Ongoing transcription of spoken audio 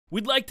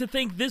We'd like to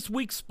thank this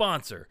week's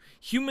sponsor,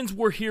 Humans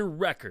Were Here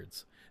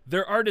Records.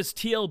 Their artist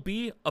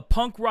TLB, a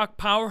punk rock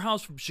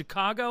powerhouse from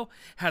Chicago,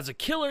 has a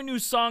killer new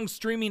song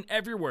streaming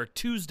everywhere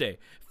Tuesday,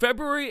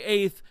 February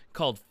 8th,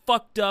 called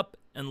Fucked Up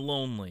and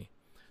Lonely.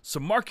 So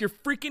mark your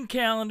freaking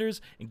calendars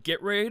and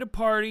get ready to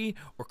party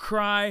or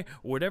cry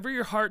or whatever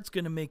your heart's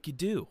gonna make you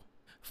do.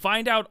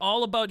 Find out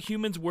all about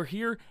Humans Were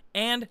Here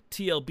and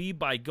TLB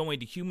by going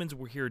to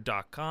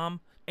humanswerehere.com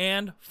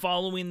and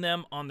following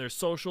them on their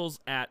socials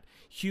at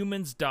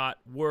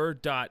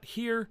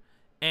humans.were.here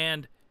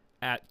and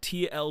at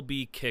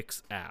TLB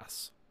Kicks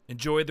Ass.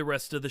 Enjoy the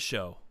rest of the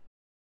show.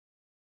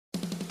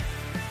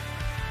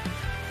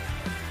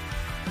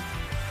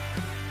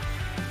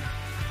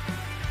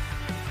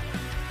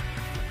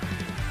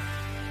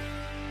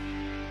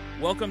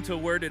 Welcome to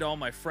Where Did All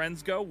My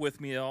Friends Go?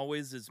 With me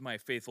always is my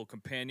faithful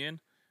companion,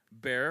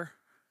 Bear.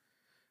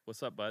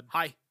 What's up, bud?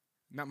 Hi.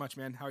 Not much,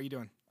 man. How are you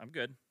doing? I'm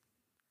good.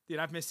 Dude,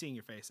 I've missed seeing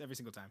your face every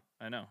single time.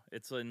 I know.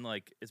 It's been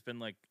like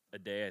a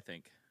day, I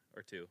think,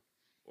 or two.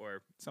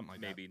 Or something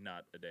like maybe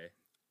not a day.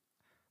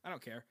 I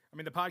don't care. I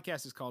mean, the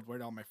podcast is called Where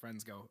Did All My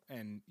Friends Go?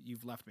 And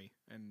you've left me.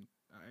 And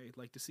I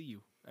like to see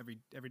you every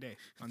day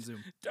on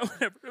Zoom. Don't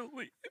ever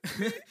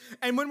leave.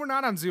 And when we're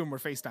not on Zoom, we're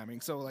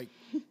FaceTiming. So, like,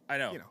 I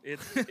know. You know.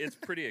 It's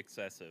pretty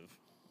excessive.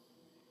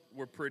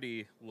 We're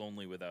pretty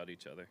lonely without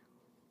each other.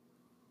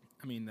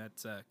 I mean,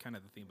 that's kind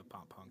of the theme of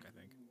pop punk, I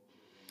think.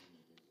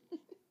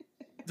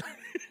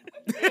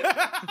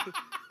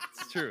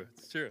 It's true.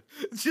 It's true.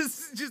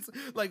 Just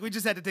like we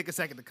just had to take a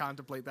second to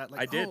contemplate that.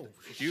 Like, I did, oh,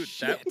 dude.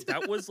 shit.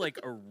 That was like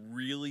a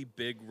really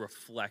big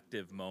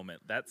reflective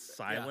moment. That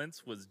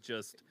silence was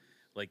just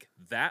like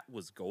that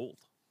was gold.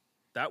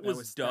 That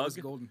was dug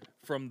golden.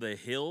 from the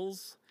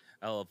hills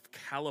of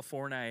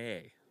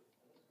California.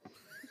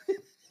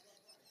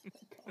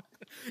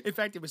 In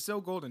fact, it was so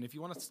golden. If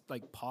you want to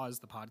like pause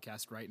the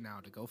podcast right now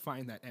to go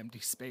find that empty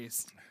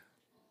space.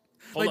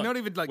 Hold on. Not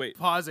even Wait.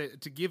 pause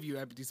it to give you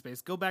empty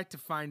space. Go back to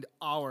find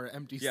our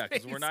empty space. Yeah,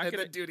 because we're not and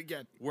gonna then do it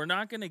again. We're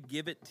not gonna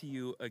give it to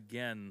you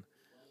again,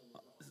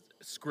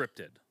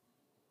 scripted.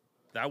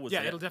 That was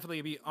Yeah, it. it'll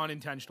definitely be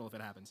unintentional if it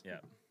happens. Yeah.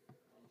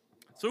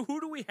 So who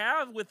do we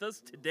have with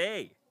us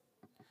today?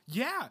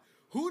 Yeah.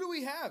 Who do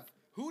we have?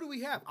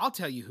 I'll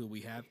tell you who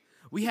we have.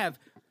 We have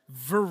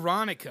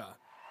Veronica.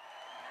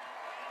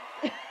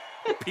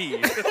 P.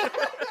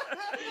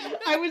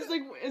 I was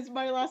like, is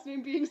my last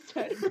name being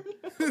said?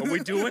 Are we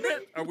doing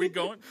it? Are we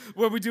going?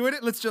 Were we doing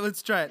it? Let's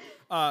try it.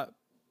 Okay, I'm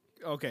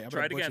Try gonna it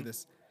butcher again.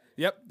 this.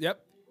 Yep.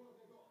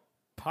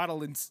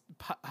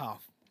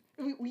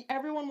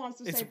 Everyone wants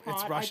to say It's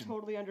pot. I Russian.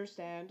 totally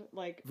understand.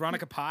 Like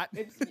Veronica Pot.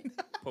 It's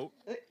Pope.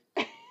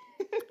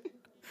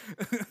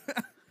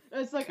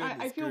 it's like I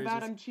Goodness feel bad.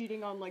 gracious. I'm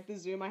cheating on like the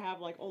Zoom. I have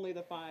like only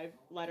the 5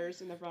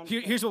 letters in the front.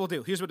 Here's what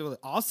we'll do.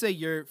 I'll say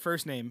your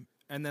first name,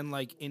 and then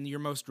like in your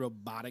most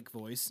robotic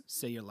voice,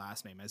 say your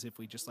last name, as if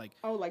we just like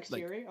like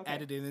Siri. Okay.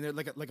 added it in there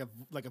like a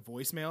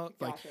voicemail.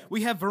 Like Gotcha.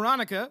 we have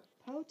Veronica.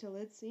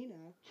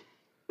 Potolicina.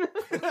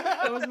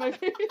 That was my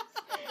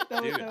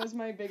that was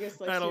my biggest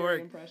like That'll Siri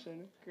work.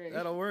 impression. Great.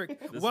 That'll work.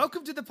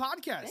 Welcome to the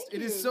podcast. Thank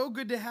It is you. so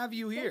good to have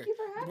you here. Thank you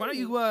for having Why don't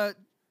me.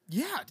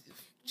 you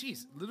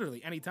geez,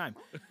 literally anytime.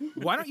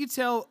 Why don't you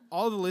tell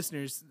all the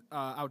listeners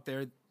out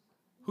there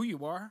who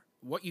you are,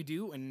 what you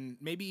do, and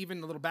maybe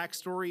even a little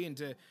backstory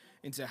into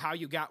how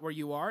you got where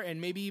you are,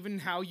 and maybe even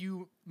how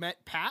you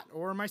met Pat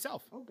or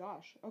myself. Oh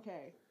gosh.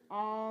 Okay.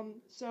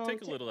 So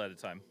Take a little at a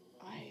time.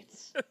 I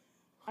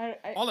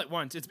All at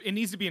once. It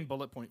needs to be in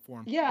bullet point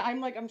form. Yeah,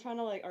 I'm trying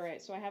to like, all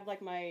right, so I have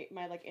like my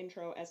like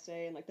intro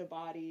essay and like the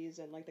bodies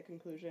and like the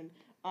conclusion.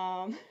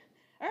 All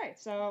right,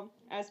 so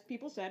as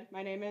people said,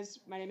 my name is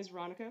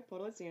Veronica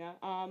Potolicina.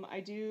 I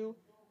do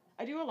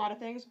a lot of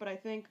things, but I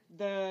think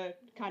the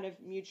kind of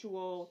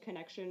mutual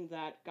connection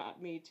that got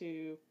me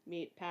to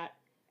meet Pat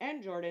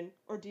and Jordan,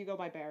 or do you go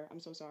by Bear? I'm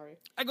so sorry.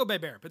 I go by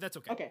Bear, but that's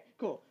okay. Okay,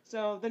 cool.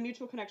 So the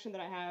mutual connection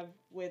that I have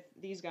with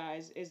these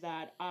guys is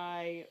that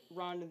I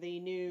run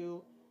the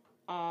new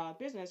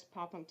business,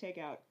 Pop Punk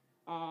Takeout.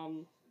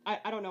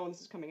 I don't know when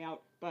this is coming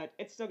out, but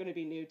it's still going to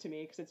be new to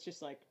me because it's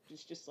just like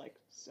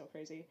so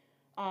crazy.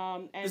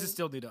 And This is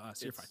still new to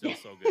us. You're It's fine.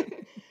 still so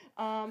good.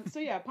 so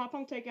yeah, Pop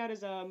Punk Takeout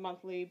is a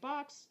monthly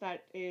box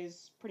that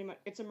is pretty much,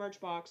 it's a merch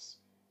box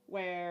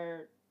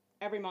where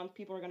every month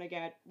people are going to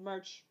get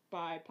merch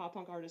by pop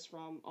punk artists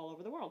from all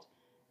over the world.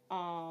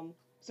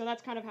 So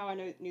that's kind of how I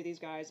knew these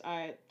guys.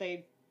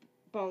 They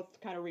both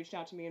kind of reached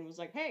out to me and was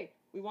like, hey,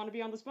 we want to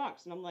be on this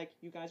box. And I'm like,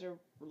 you guys are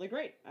really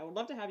great. I would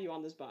love to have you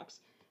on this box.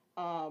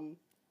 And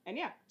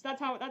yeah, so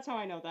that's how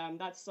I know them.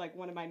 That's like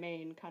one of my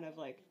main kind of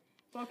like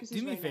focuses.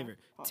 Do me a right now. favor.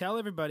 Tell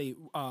everybody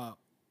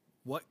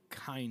what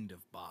kind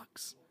of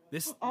box.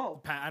 This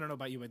Pat, I don't know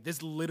about you, but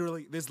this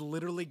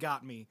literally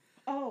got me.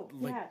 Oh,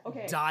 like, yeah.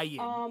 Okay.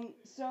 dying.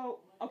 So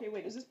okay,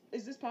 wait. Is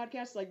this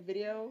podcast like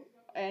video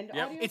and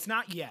audio? It's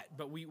not yet,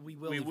 but we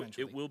will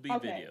eventually. It will be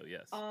Okay. video,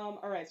 yes. All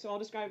right. So I'll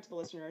describe it to the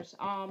listeners.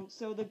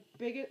 So the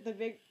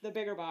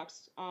bigger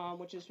box,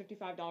 which is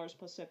 $55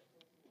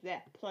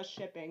 plus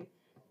shipping,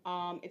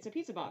 It's a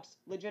pizza box,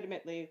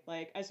 legitimately.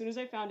 Like, as soon as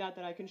I found out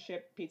that I can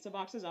ship pizza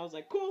boxes, I was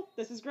like, cool,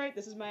 this is great,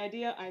 this is my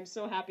idea, I'm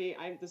so happy,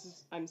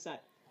 I'm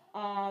set. The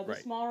Right.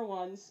 smaller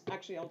ones,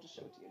 actually, I'll just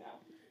show it to you now.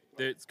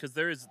 Because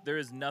there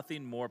is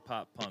nothing more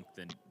pop punk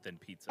than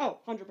pizza. Oh,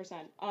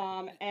 100%.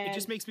 And It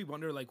just makes me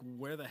wonder, like,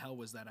 where the hell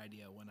was that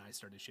idea when I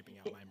started shipping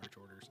out my merch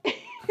orders?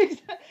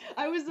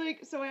 I was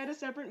like, so I had a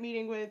separate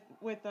meeting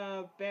with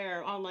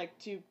Bear on like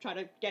to try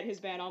to get his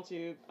band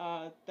onto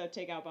the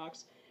takeout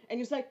box, and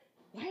he was like,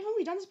 "Why haven't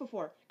we done this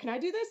before? Can I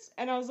do this?"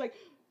 And I was like,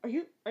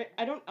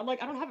 I don't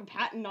have a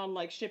patent on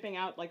like shipping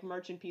out like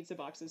merch and pizza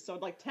boxes, so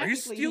like Are you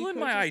technically stealing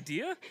my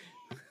idea?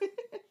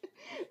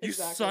 You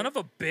Exactly. son of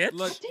a bitch!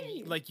 Look,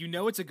 Dang. like, you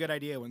know it's a good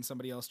idea when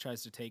somebody else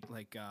tries to take,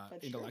 like,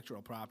 That's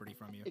intellectual property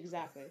from you.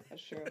 Exactly,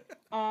 that's true.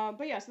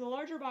 But yeah, so the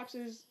larger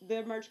boxes,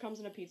 the merch comes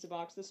in a pizza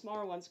box. The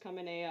smaller ones come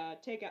in a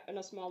takeout, in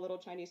a small little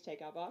Chinese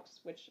takeout box,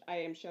 which I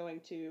am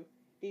showing to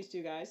these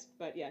two guys.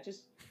 But yeah,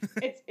 just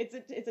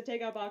it's a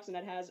takeout box and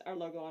it has our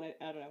logo on it.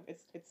 I don't know,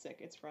 it's sick,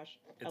 it's fresh.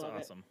 It's I love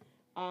awesome.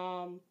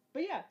 It.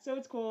 But yeah, so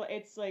it's cool.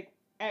 It's like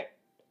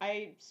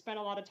I spent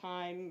a lot of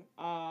time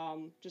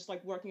just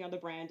like working on the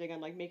branding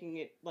and like making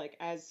it like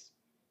as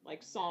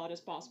like solid as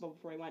possible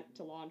before I went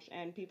to launch,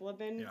 and people have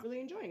been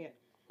really enjoying it.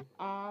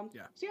 So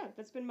yeah,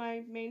 that's been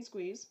my main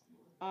squeeze.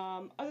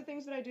 Other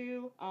things that I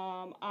do,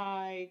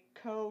 I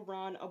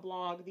co-run a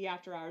blog, The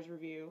After Hours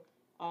Review,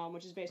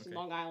 which is based in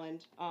Long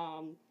Island.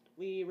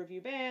 We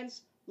review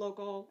bands,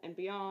 local and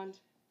beyond.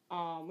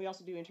 We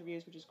also do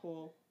interviews, which is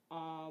cool.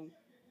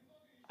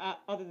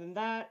 Other than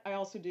that, I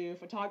also do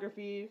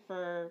photography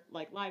for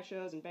like live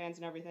shows and bands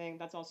and everything.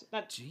 That's also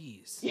that.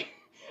 Jeez. Yeah,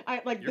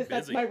 I like You're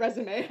that's busy. my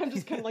resume. I'm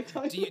just kind of like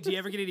telling Do you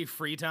ever get any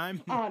free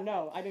time?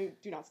 No, I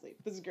do not sleep.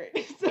 This is great.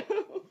 So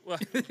Well,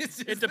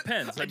 it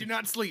depends. I do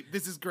not sleep.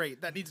 This is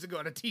great. That needs to go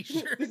on a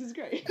T-shirt. this is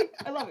great.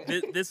 I love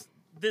it.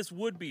 This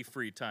would be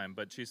free time,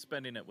 but she's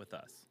spending it with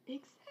us.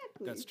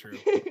 Exactly. That's true.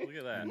 Look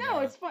at that. No,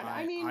 it's fun.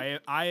 I mean,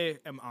 I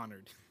am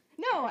honored.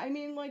 no, I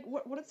mean, like,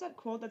 what is that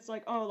quote that's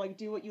like, oh, like,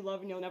 do what you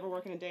love and you'll never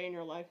work in a day in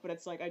your life, but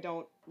it's like, I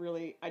don't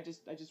really, I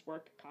just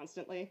work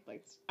constantly.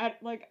 Like, I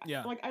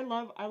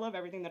love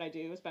everything that I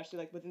do, especially,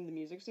 like, within the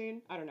music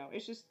scene. I don't know,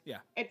 it's just,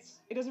 it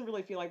doesn't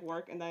really feel like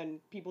work, and then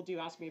people do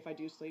ask me if I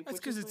do sleep. That's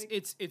because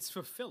because it's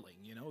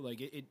fulfilling, you know?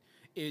 Like,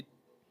 it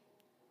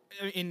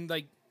in,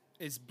 like,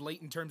 as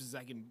blatant terms as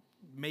I can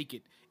make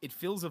it, it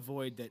fills a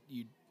void that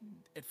you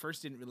at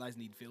first didn't realize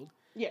need filled.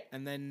 Yeah.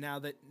 And then now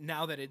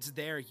that it's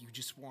there, you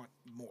just want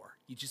more.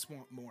 You just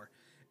want more.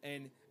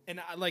 And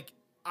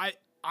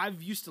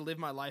I've used to live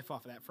my life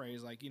off of that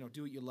phrase, like, you know,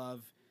 do what you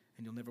love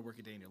and you'll never work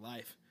a day in your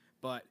life.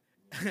 But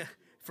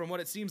from what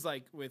it seems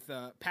like with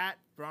Pat,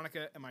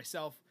 Veronica, and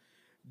myself,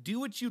 do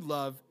what you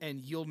love and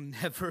you'll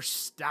never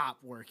stop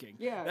working.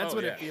 Yeah. That's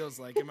what it feels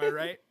like. Am I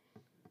right?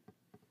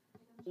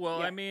 Well,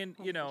 Yeah, I mean,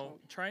 you know,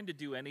 100%. trying to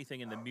do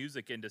anything in the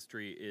music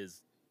industry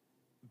is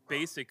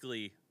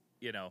basically,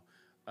 you know,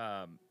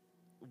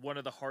 one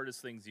of the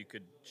hardest things you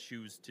could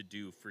choose to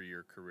do for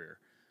your career.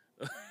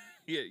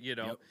 you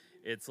know,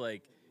 it's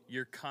like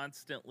you're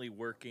constantly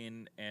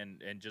working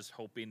and just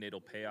hoping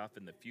it'll pay off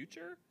in the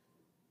future.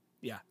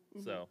 Yeah.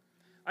 So,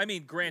 I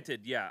mean,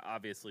 granted, yeah,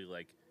 obviously,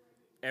 like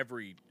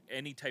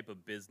any type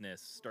of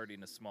business,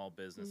 starting a small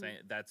business,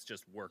 that's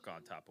just work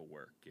on top of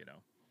work, you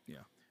know. Yeah.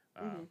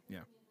 Yeah.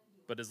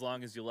 But as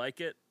long as you like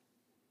it,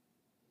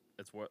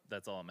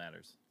 that's all that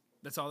matters.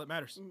 That's all that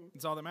matters.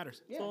 That's all that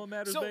matters. Yeah. That's all that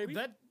matters, So baby.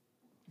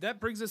 that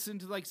brings us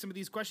into like some of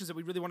these questions that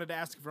we really wanted to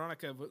ask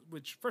Veronica.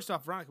 Which, first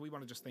off, Veronica, we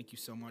want to just thank you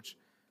so much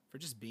for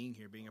just being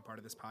here, being a part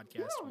of this podcast.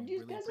 No, we you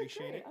really guys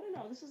appreciate are great. it.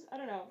 I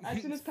don't know.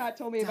 As soon as Pat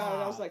told me about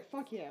it, I was like,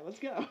 fuck yeah, let's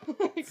go.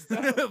 Like,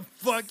 so-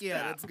 Fuck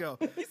yeah, let's go.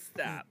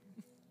 Stop.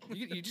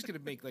 You're just gonna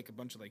make like a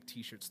bunch of like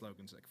T-shirt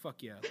slogans, like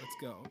 "Fuck yeah, let's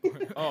go."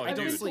 Oh, I've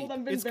dude. been told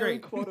I've been It's very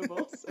great.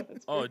 quotable. So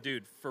it's Oh, great.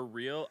 dude, for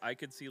real, I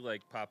could see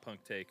like Pop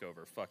Punk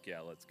Takeover. Fuck yeah,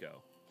 let's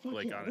go. Fuck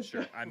Like yeah, on a let's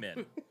shirt. go. I'm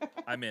in.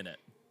 I'm in it.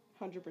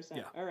 100%.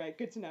 Yeah. All right,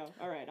 good to know.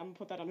 All right, I'm gonna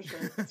put that on a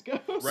shirt. Let's go.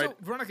 Right. So,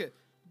 Veronica,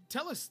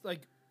 tell us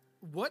like,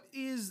 what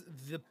is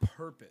the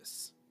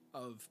purpose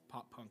of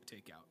Pop Punk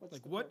Takeout? What's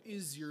Like, the what purpose?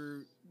 is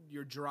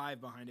your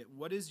drive behind it?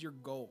 What is your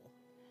goal?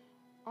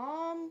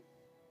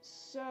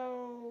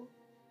 So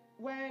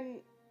when,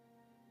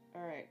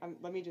 all right,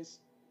 let me just.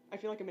 I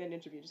feel like I'm in an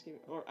interview. Just give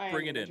it, or I am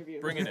Bring in it an in.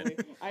 interview. Bring it in.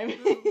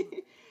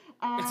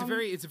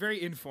 literally. It's a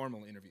very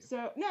informal interview.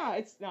 So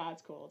it's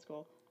cool. It's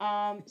cool.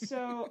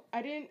 So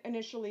I didn't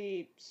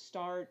initially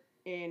start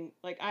in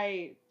like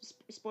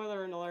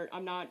spoiler alert.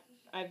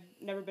 I've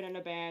never been in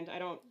a band.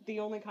 The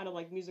only kind of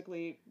like music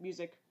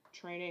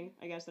training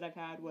I guess that I've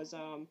had was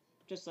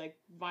just like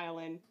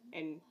violin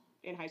in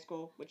high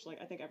school, which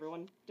like I think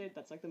everyone did.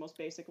 That's like the most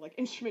basic like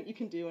instrument you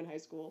can do in high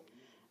school.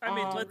 I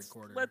mean,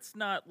 Recorder. let's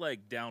not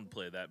like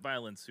downplay that.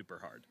 Violin's super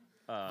hard.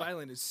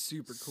 Violin is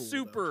super cool.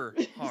 Super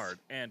hard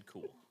and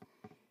cool.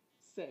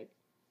 Sick.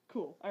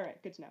 Cool. All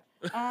right. Good to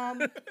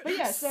know. But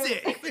yeah, so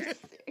Sick.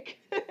 sick.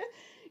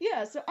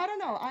 Yeah, so I don't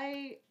know.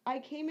 I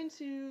came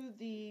into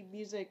the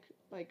music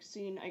like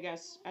scene, I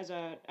guess, as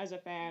a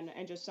fan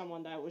and just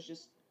someone that was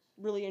just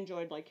really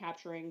enjoyed like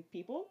capturing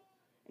people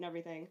and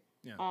everything.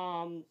 Yeah.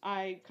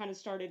 I kind of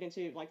started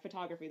into like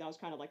photography. That was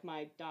kind of like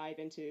my dive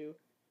into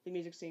the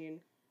music scene.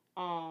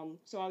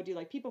 So I would do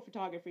like people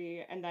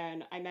photography, and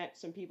then I met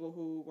some people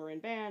who were in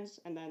bands,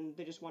 and then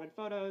they just wanted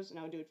photos, and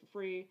I would do it for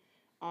free,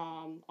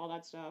 all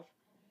that stuff.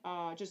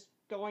 Just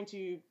going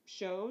to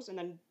shows, and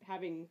then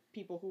having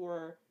people who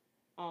were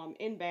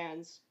in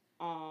bands,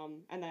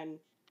 and then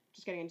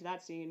just getting into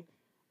that scene.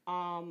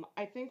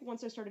 I think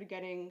once I started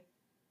getting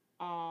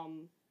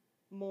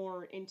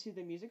more into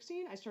the music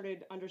scene, I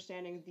started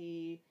understanding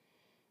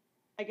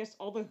I guess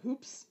all the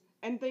hoops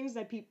and things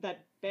that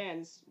that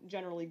bands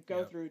generally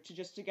go through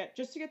to get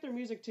their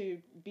music to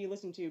be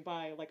listened to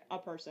by like a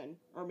person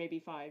or maybe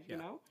five, you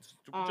know?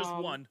 Just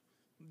one.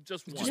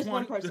 Just one. Just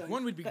one person.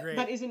 One would be great.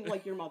 That isn't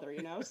like your mother,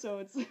 you know? So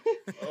it's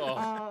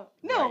Oh,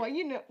 right.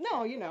 you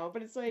know,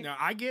 but it's like No,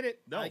 I get it.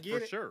 no, I get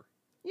for it. sure.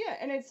 yeah,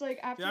 and it's like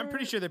after Yeah, I'm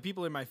pretty sure that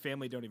people in my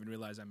family don't even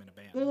realize I'm in a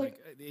band. They're like,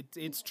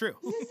 It's true.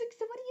 this is like,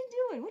 so what are you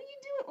doing? What are you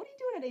doing? What are you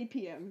doing at 8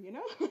 p.m., you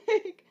know?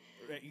 Like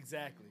Right,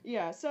 exactly.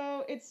 yeah,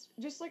 so it's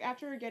just like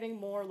after getting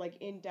more like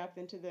in depth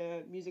into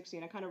the music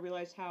scene, I kind of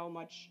realized how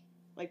much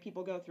like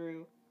people go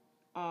through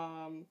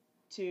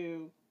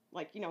to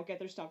like, you know, get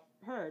their stuff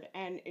heard,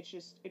 and it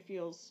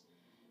feels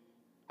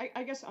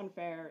I guess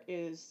unfair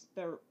is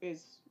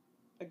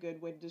a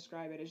good way to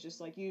describe it. It's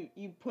just like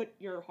you put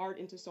your heart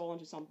into soul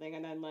into something,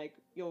 and then like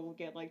you'll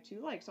get like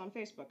 2 likes on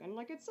Facebook, and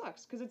like it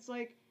sucks because it's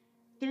like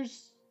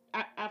there's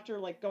after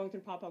like going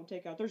through Pop Punk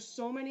Takeout, there's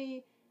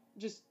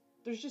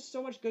just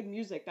so much good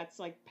music that's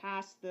like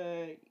past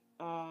the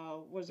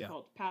what is it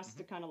called? Past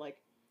the kind of like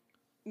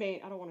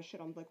main. I don't want to shit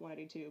on Blink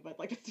 182, but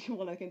like it's the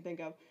one I can think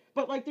of.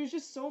 But like there's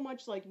just so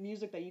much like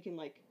music that you can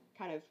like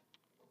kind of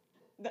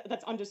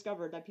that's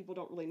undiscovered that people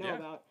don't really know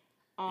about.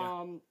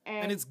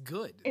 And it's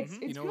good. It's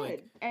you know, good,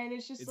 like, and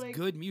it's just it's like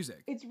good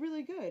music. It's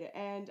really good,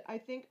 and I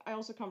think I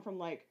also come from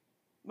like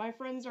my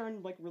friends are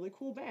in like really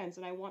cool bands,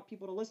 and I want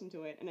people to listen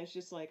to it, and it's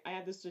just like I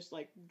have this just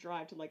like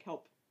drive to like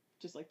help,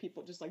 just like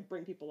people, just like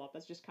bring people up.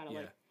 That's just kind of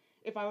like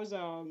if I was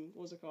what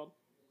was it called?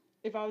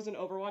 If I was in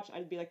Overwatch,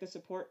 I'd be like the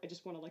support. I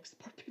just want to like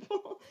support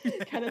people,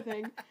 kind of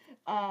thing.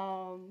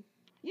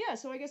 Yeah,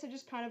 so I guess I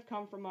just kind of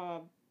come from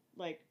a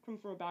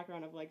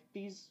background of like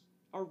these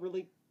are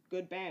really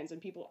good bands and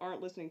people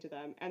aren't listening to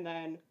them, and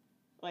then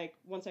like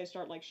once I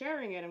start like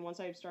sharing it, and once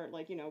I start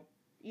like, you know,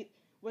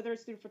 whether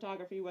it's through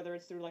photography, whether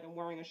it's through like I'm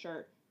wearing a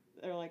shirt,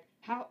 they're like,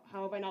 how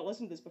have I not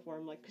listened to this before?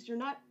 I'm like, because you're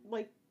not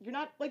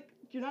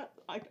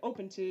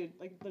open to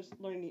like just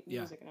learning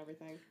music and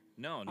everything.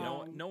 No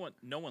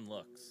one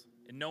looks,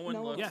 and no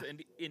one looks,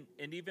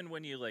 and even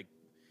when you like,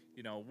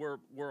 you know,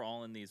 we're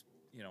all in these,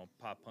 you know,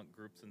 pop punk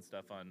groups and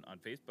stuff on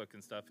Facebook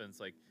and stuff, and it's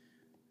like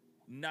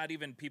not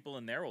even people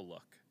in there will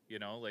look. You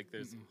know, like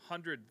there's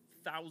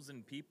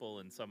 100,000 people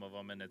in some of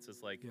them, and it's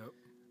just like,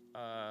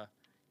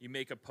 you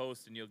make a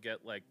post and you'll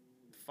get like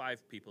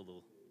 5 people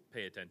to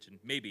pay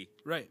attention, maybe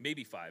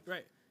 5,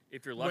 right?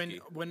 If you're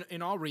lucky. When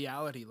in all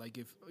reality, like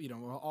if you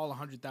know all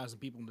 100,000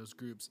 people in those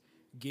groups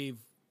gave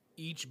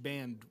each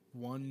band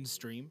one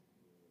stream,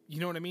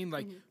 you know what I mean?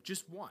 Like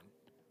just one,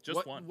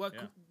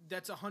 one.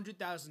 That's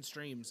 100,000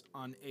 streams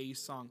on a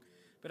song.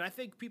 But I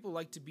think people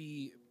like to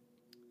be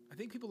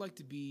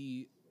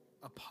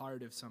a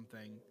part of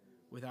something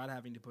without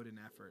having to put in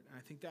effort. And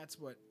I think that's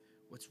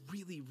what's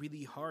really,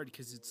 really hard,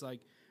 because it's like,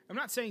 I'm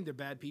not saying they're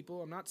bad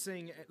people. I'm not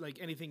saying like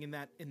anything in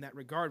that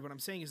regard. What I'm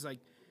saying is like,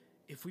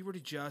 if we were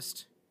to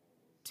just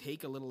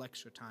take a little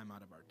extra time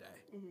out of our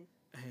day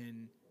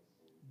and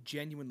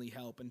genuinely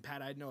help. And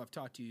Pat, I know I've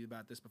talked to you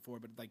about this before,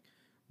 but like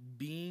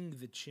being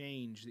the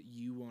change that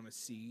you want to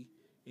see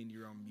in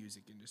your own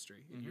music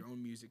industry, in your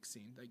own music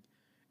scene, like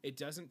it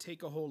doesn't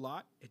take a whole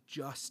lot. It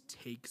just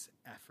takes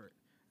effort.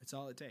 That's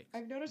all it takes.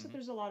 I've noticed that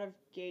there's a lot of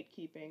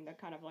gatekeeping that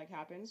kind of like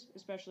happens,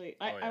 especially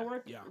I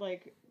work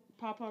like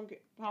pop punk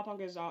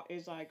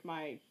is like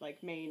my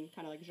like main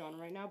kind of like genre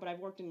right now, but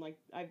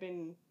I've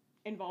been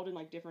involved in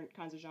like different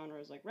kinds of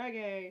genres like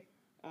reggae,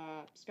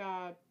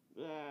 ska,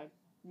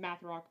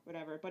 math rock,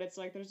 whatever. But it's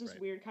like there's this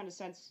weird kind of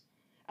sense,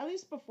 at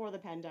least before the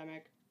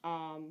pandemic,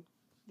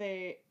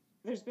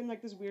 there's been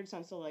like this weird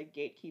sense of like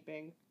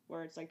gatekeeping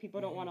where it's like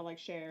people don't want to like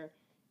share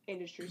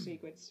industry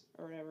secrets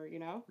or whatever, you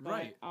know? But,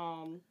 right.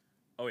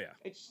 Oh yeah.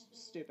 It's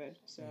stupid.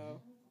 So,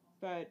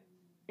 but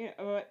you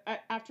know,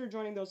 after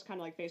joining those kind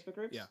of like Facebook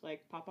groups,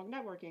 like Pop Punk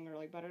Networking or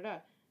like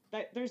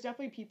that there's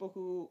definitely people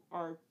who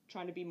are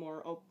trying to be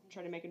more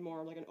trying to make it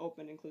more like an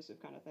open,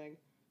 inclusive kind of thing.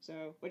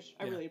 So, which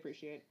I really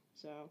appreciate.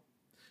 So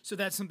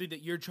that's something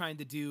that you're trying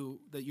to do,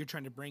 that you're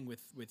trying to bring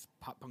with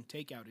Pop Punk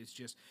Takeout, is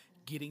just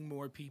getting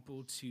more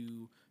people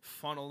to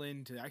funnel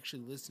into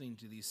actually listening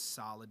to these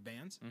solid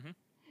bands.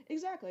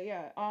 Exactly,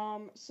 yeah.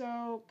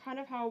 So kind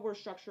of how we're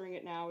structuring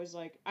it now is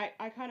like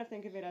I kind of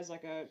think of it as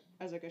like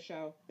a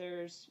show.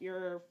 There's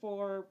your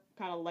 4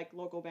 kind of like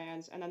local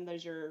bands, and then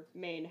there's your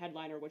main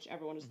headliner, which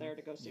everyone is there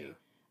to go see.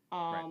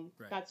 Right.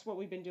 That's what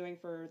we've been doing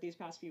for these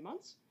past few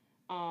months.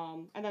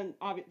 And then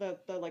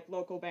the like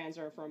local bands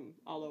are from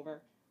all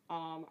over.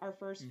 Our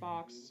first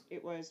box,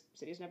 it was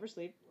Cities Never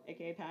Sleep.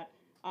 aka Pat.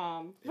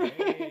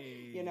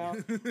 Hey. You know.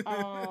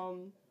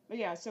 But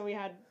yeah, so we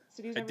had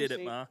Cities I Never did it,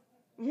 Sleep. Ma.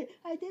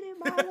 I did it,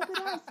 Ma. Look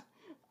at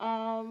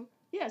us.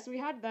 Yeah, so we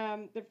had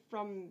them. They're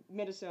from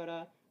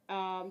Minnesota.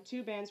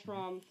 Two bands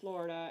from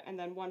Florida, and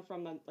then one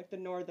from the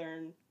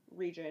northern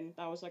region.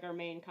 That was like our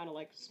main kind of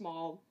like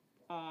small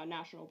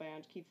national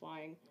band. Keep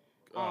Flying.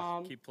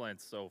 Oh, Keep Flying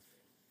so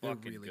They're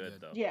fucking really good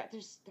good. though. Yeah,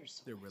 they're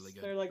so They're really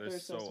nice. good. They're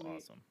so so sweet.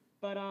 awesome.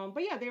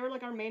 But yeah, they were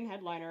like our main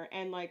headliner,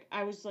 and like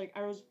I was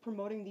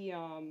promoting the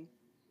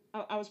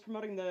I was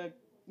promoting the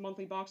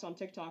monthly box on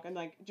TikTok, and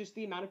like just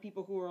the amount of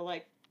people who were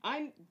like,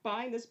 I'm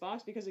buying this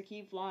box because it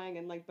Keep Flying,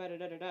 and like da da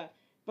da da da.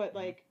 But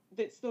like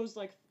it's those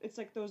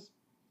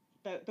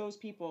those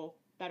people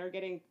that are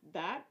getting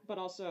that, but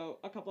also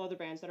a couple other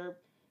bands that are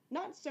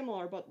not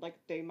similar, but like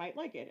they might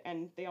like it,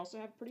 and they also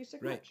have pretty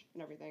sick Right. merch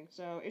and everything.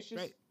 So it's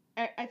just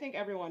Right. I think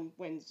everyone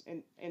wins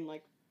in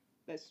like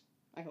this.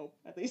 I hope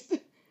at least.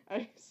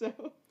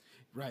 So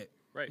Right.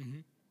 Right.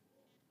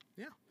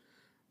 Yeah.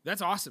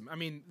 That's awesome. I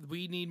mean,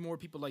 we need more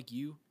people like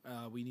you.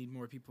 We need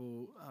more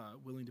people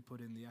willing to put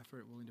in the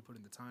effort, willing to put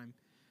in the time.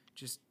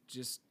 Just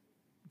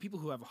people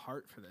who have a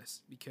heart for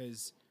this.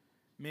 Because,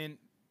 man,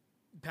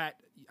 Pat,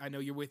 I know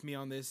you're with me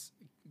on this,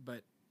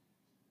 but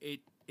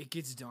it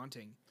gets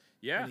daunting.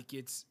 Yeah. And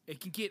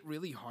it can get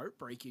really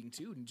heartbreaking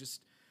too. And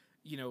just,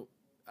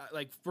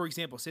 like for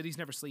example, Cities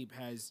Never Sleep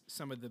has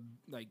some of the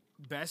like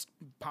best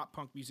pop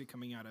punk music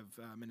coming out of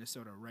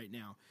Minnesota right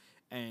now,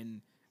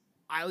 and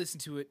I listen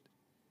to it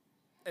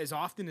as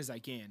often as I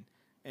can.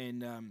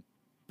 And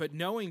but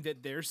knowing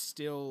that they're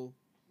still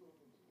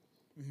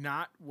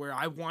not where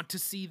I want to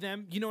see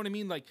them, you know what I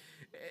mean? Like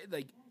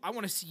I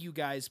want to see you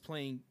guys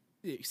playing,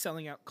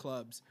 selling out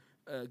clubs,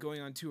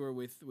 going on tour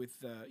with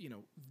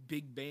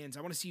big bands.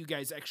 I want to see you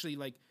guys actually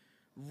like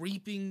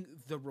reaping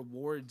the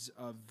rewards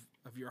of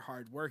your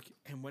hard work.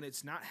 And when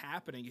it's not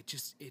happening, it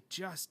just It's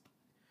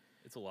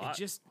a lot.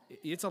 it's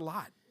a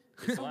lot.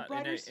 It's a lot. And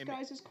Brighter I-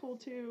 Skies is cool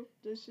too.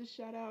 Just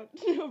shout out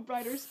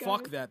Brighter Skies.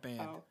 Fuck that band.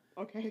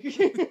 Oh,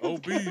 okay.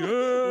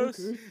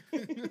 OBS.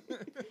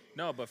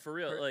 No, but for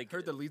real, like,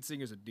 Heard the lead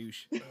singer's a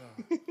douche.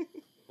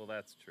 well,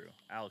 that's true.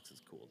 Alex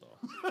is cool though.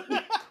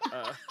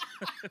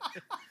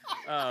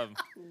 Love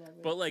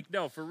it. But like,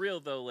 no, for real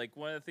though, like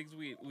one of the things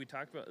we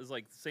talked about is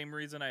like the same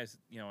reason I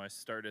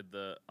started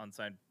the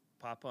Unsigned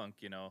Pop Punk.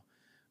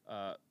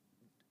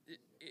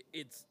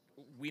 It's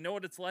we know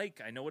what it's like.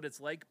 I know what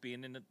it's like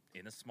being in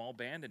a small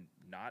band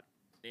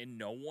and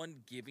no one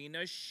giving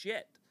a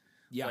shit.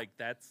 Yeah. Like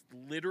that's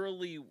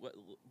literally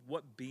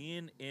what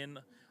being in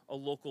a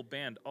local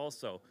band.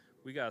 Also,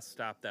 we gotta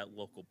stop that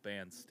local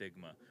band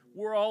stigma.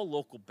 We're all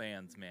local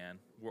bands, man.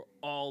 We're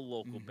all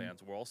local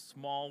bands. We're all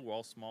small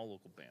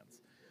local bands.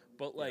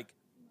 But like,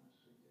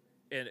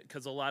 and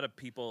because a lot of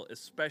people,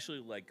 especially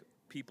like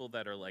people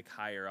that are like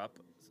higher up,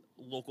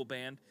 local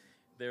band,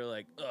 they're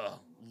like, ugh,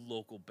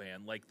 local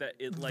band, like that.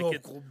 Local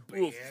It's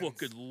bands.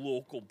 fucking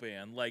local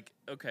band. Like,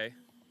 okay,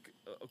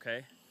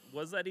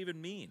 what does that even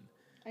mean?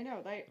 I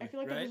know. I feel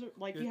like Right? that was,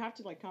 like you have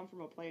to like come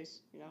from a place.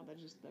 That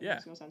Yeah.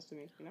 makes no sense to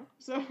me.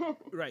 So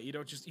Right, you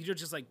don't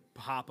just like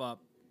pop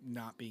up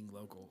not being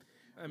local.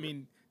 I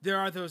mean, there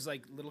are those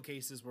like little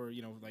cases where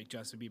like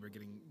Justin Bieber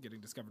getting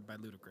discovered by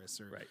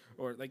Ludacris,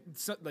 or like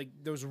like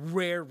those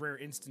rare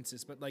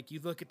instances. But like you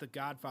look at the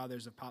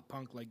godfathers of pop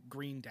punk, like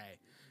Green Day,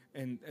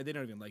 and they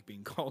don't even like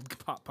being called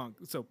pop punk,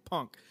 so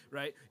punk,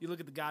 right? You look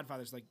at the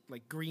godfathers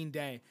like Green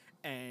Day,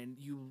 and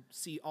you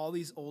see all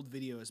these old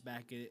videos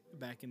back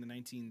in the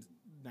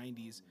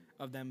 1990s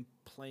of them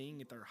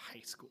playing at their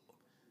high school.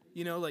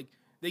 Like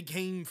they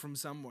came from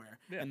somewhere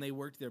and they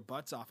worked their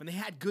butts off, and they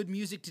had good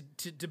music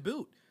to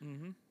boot.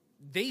 Mm-hmm.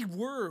 They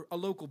were a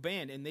local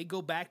band, and they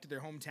go back to their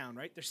hometown,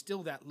 right? They're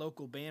still that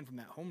local band from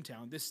that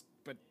hometown.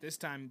 But this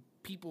time,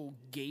 people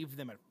gave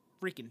them a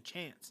freaking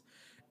chance,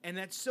 and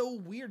that's so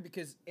weird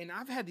because, and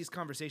I've had these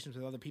conversations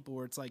with other people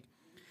where it's like,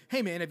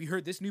 hey man, have you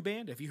heard this new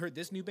band? Have you heard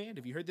this new band?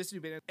 Have you heard this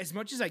new band? As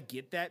much as I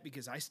get that,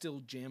 because I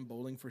still jam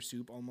Bowling for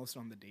Soup almost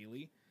on the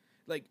daily,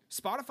 like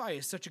Spotify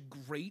is such a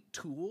great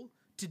tool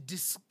to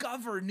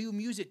discover new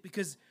music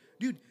because,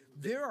 dude,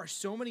 there are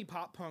so many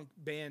pop punk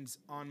bands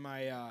on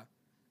my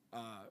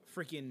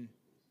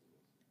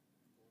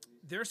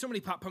there are so many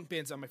pop punk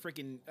bands on my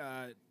freaking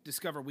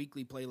Discover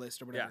Weekly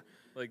playlist or whatever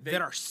like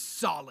that are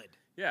solid.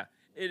 Yeah,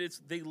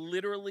 they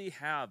literally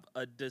have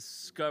a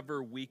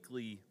Discover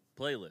Weekly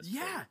playlist.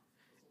 Yeah.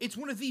 It's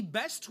one of the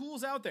best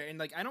tools out there. And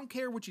like, I don't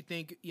care what you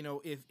think,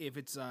 if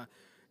it's,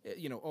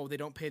 they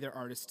don't pay their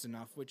artists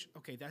enough, which,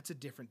 okay, that's a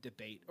different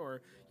debate.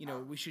 Or,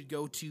 we should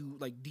go to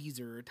like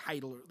Deezer or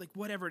Tidal or like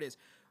whatever it is.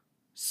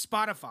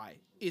 Spotify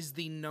is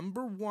the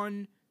number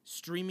one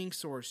streaming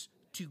source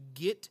to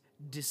get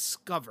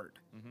discovered.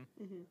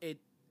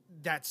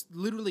 That's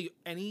literally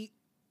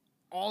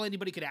all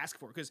anybody could ask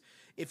for. Because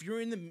if you're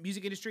in the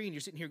music industry and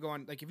you're sitting here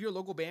going, like, if you're a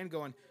local band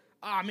going,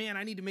 man,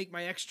 I need to make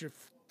my extra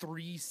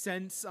 3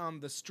 cents on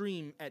the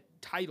stream at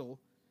Tidal.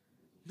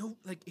 No,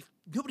 like, if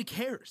nobody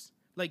cares.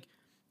 Like,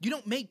 you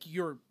don't make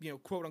your,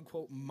 quote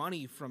unquote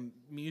money from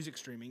music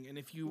streaming. And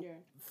if you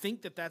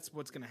think that that's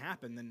what's going to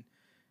happen, then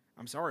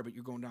I'm sorry, but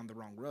you're going down the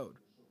wrong road.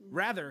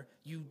 Rather,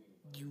 you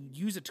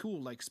use a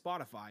tool like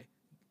Spotify,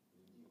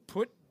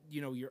 put,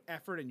 your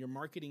effort and your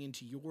marketing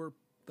into your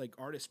like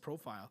artist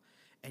profile,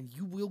 and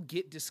you will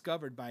get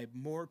discovered by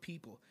more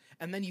people.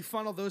 And then you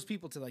funnel those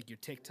people to like your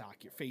TikTok,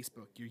 your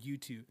Facebook, your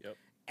YouTube,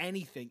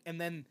 anything. And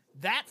then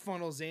that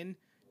funnels in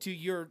to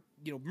your,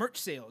 merch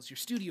sales, your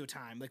studio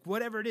time, like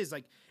whatever it is,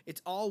 like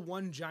it's all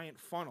one giant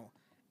funnel.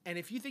 And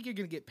if you think you're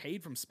going to get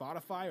paid from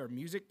Spotify or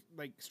music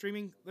like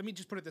streaming, let me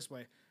just put it this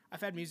way.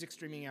 I've had music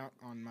streaming out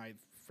on my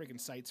freaking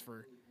sites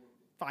for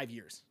 5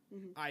 years.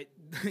 I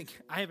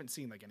haven't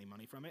seen like any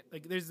money from it.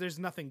 Like there's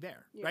nothing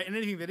there, right? And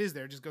anything that is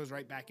there just goes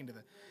right back into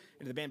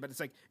the band. But it's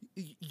like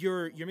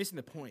you're missing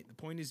the point. The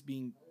point is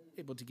being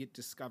able to get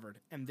discovered.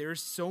 And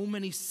there's so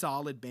many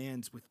solid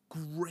bands with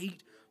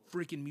great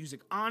freaking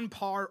music on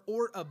par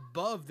or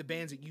above the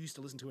bands that you used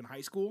to listen to in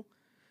high school,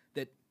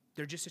 that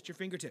they're just at your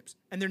fingertips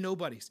and they're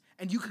nobodies.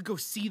 And you could go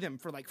see them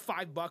for like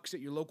 $5 at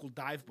your local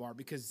dive bar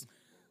because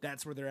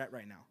that's where they're at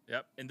right now.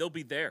 Yep, and they'll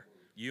be there.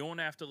 You don't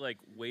have to like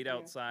wait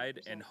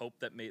outside and hope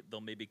that they'll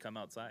maybe come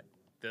outside.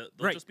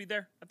 They'll just be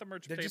there at the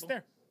merch table. They're just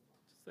there.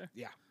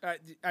 Yeah.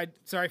 I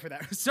sorry for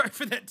that. Sorry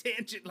for that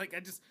tangent. Like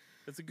it's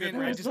a good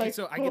rant.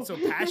 I get so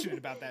passionate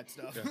about that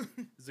stuff.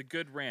 Yeah. It's a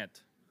good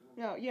rant.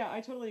 No, yeah,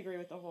 I totally agree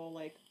with the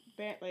whole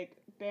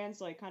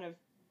bands like kind of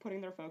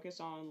putting their focus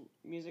on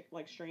music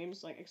like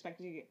streams, like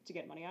expecting to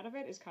get money out of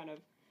it is kind of,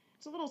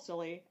 it's a little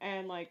silly.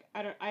 And like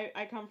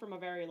I come from a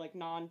very like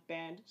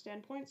non-band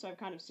standpoint, so I've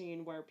kind of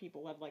seen where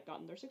people have like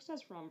gotten their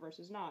success from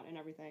versus not and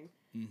everything.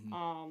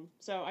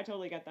 So I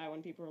totally get that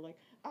when people are like,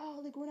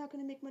 oh, like we're not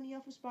going to make money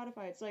off of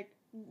Spotify. It's like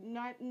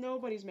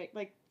nobody's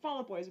like Fall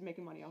Out Boy is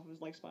making money off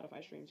of like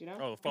Spotify streams,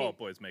 Oh, Fall Out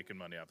Boy's making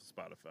money off of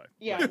Spotify.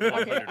 Yeah,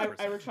 okay,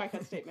 I retract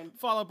that statement.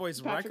 Fall Out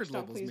Boy's record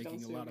label's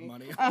making a lot of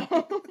money.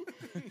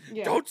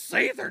 Yeah. Don't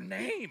say their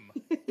name.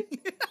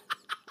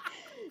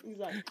 He's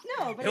like,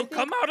 no, but he'll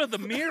come out of the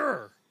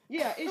mirror.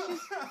 Yeah, it's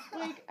just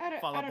like I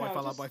don't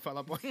know. Fall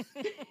Out Boy.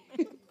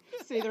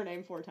 Say their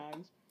name 4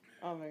 times.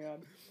 Oh my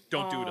god.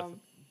 Don't do it.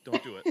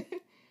 Don't do it.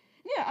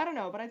 Yeah, I don't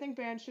know, but I think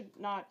bands should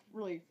not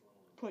really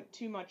put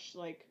too much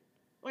like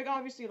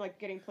obviously like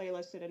getting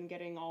playlisted and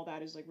getting all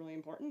that is like really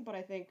important, but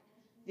I think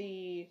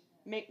the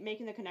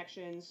making the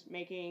connections,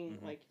 making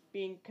like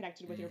being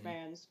connected with your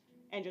fans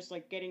and just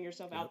like getting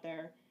yourself out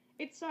there.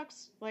 It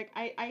sucks. Like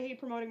I hate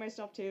promoting my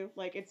stuff too.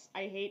 Like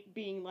I hate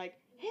being like,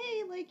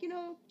 hey, like,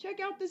 check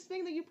out this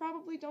thing that you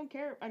probably don't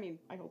care. I mean,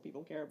 I hope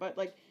people care, but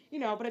like,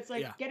 but it's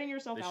like getting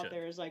yourself out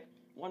there is like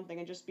one thing,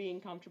 and just being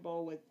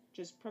comfortable with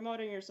just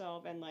promoting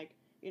yourself and like,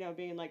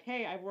 being like,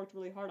 hey, I've worked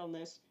really hard on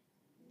this.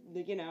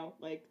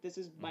 Like this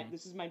is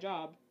my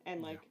job,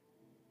 and like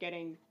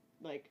getting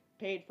like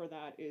paid for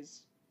that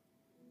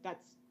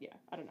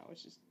I don't know.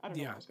 It's just I don't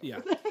know. Yeah.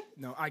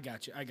 No, I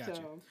got you. Okay.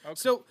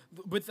 So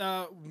with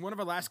one of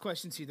our last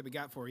questions here that we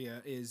got for you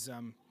is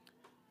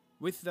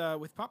with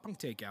Pop Punk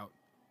Takeout,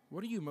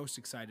 what are you most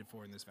excited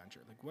for in this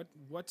venture? Like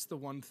what's the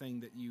one thing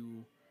that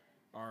you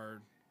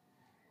are,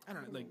 I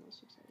don't know,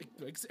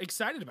 like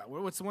excited about?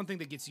 What's the one thing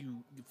that gets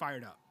you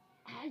fired up?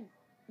 I'm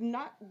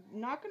not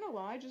gonna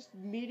lie, just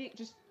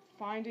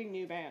finding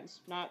new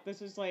bands.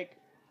 This is like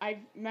I've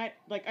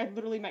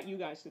literally met you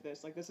guys through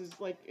this. Like this is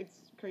like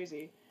it's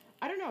crazy.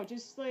 I don't know,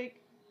 just like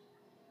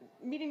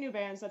meeting new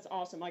bands, that's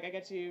awesome. Like I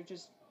get to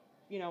just,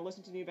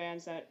 listen to new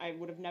bands that I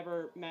would have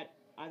never met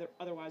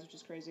otherwise, which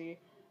is crazy.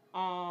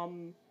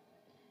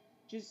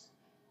 Just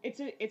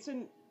it's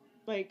an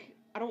like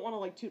I don't want to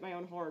like toot my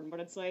own horn, but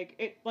it's like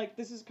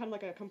this is kind of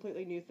like a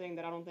completely new thing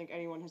that I don't think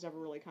anyone has ever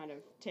really kind of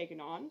taken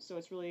on. So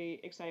it's really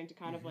exciting to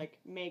kind of like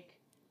make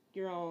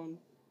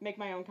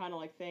my own kind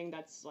of like thing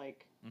that's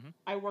like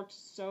I worked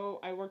so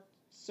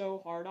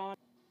hard on.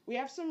 We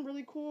have some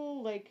really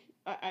cool like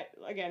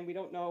again, we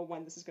don't know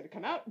when this is going to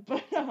come out,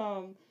 but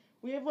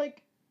we have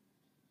like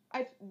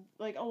a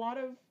lot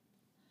of,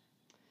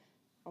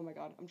 oh my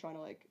god, I'm trying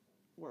to like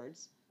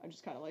words. I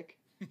just kind of like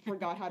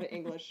forgot how to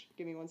English.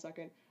 Give me 1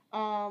 second.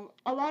 A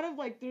lot of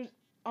like there's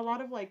a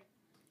lot of like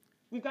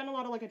we've gotten a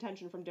lot of like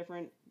attention from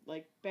different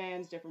like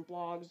bands, different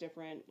blogs,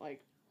 different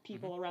like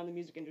people around the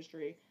music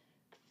industry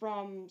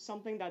from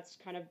something that's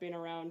kind of been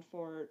around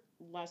for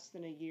less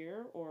than a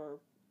year, or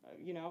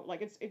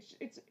like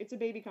it's a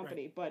baby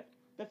company, but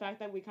the fact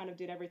that we kind of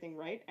did everything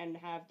right and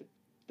have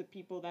the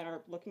people that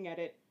are looking at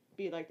it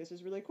be like, this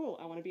is really cool,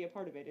 I want to be a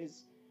part of it,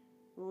 is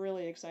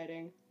really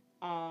exciting.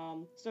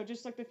 So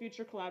just like the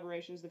future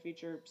collaborations, the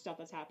future stuff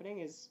that's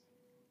happening is,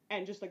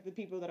 and just like the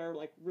people that are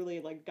like really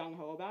like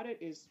gung-ho about it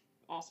is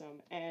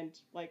awesome. And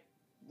like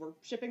we're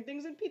shipping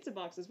things in pizza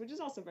boxes, which is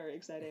also very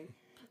exciting.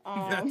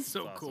 That's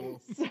so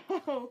cool.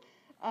 So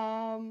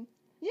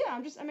yeah,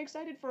 I'm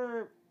excited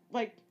for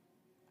like,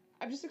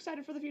 I'm just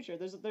excited for the future.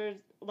 There's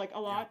like a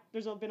lot.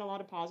 There's been a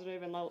lot of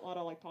positive and a lot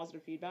of like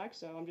positive feedback.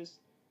 So I'm just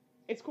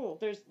it's cool.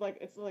 There's like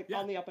it's like Yeah.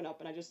 on the up and up,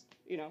 and I just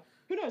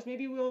who knows?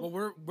 Maybe we'll.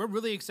 Well, we're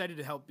really excited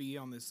to help be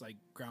on this like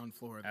ground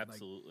floor of it. Like,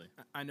 Absolutely.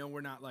 I know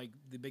we're not like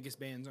the biggest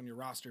bands on your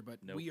roster, but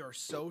Nope. we are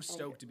so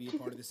stoked to be a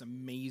part of this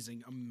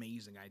amazing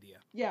idea.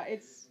 Yeah,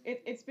 it's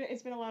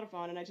been a lot of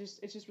fun, and it's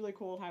just really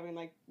cool having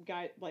like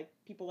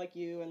people like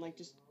you and like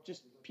just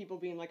people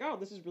being like, oh,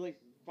 this is really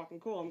fucking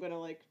cool. I'm gonna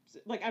like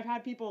I've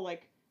had people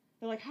like.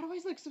 They're like, how do I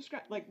like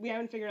subscribe? Like, we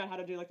haven't figured out how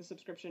to do like the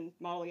subscription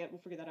model yet.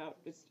 We'll figure that out.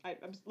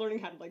 I'm learning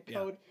how to like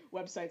code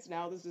websites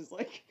now. This is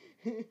like,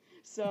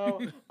 so,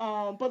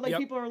 but like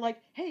people are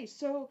like, hey,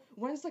 so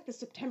when's like the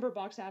September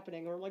box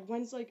happening? Or like,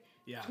 when's like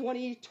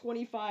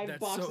 2025 That's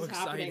boxes so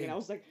happening? exciting. And I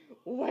was like,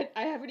 what?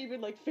 I haven't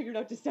even like figured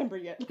out December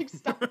yet. Like,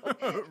 stop.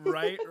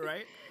 right.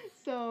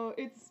 So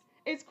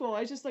it's cool.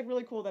 It's just like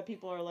really cool that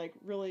people are like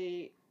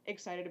really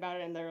excited about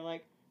it, and they're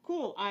like,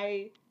 cool.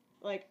 I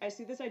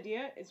see this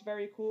idea. It's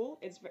very cool.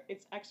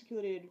 It's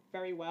executed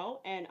very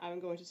well, and I'm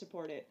going to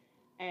support it.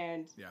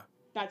 And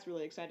that's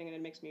really exciting, and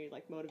it makes me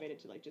like motivated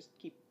to like just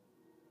keep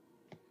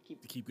going.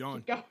 Keep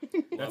going.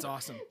 That's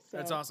awesome.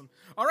 That's So- awesome.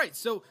 All right,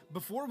 so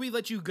before we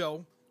let you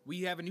go,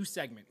 we have a new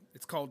segment.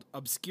 It's called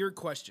Obscure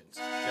Questions.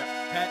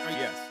 Pat, are you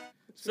Yes.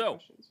 So,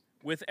 questions.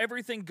 with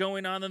everything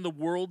going on in the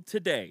world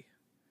today,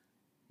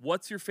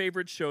 what's your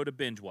favorite show to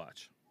binge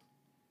watch?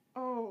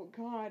 Oh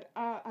God,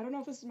 I don't know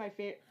if this is my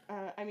favorite.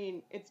 I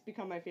mean, it's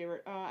become my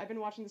favorite. I've been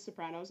watching The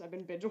Sopranos. I've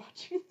been binge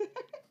watching.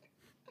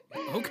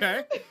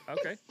 Okay.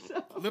 Okay.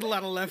 So, A little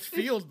out of left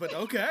field, but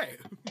okay.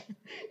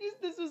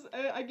 this was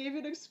I gave you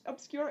an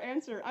obscure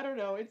answer. I don't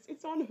know.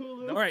 It's on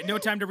Hulu. All right, no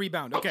time to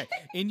rebound. Okay.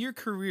 In your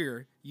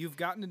career, you've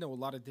gotten to know a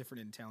lot of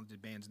different and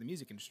talented bands in the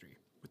music industry.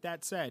 With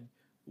that said,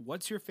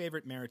 what's your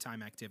favorite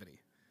maritime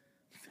activity?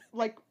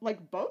 Like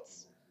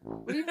boats?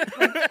 What do you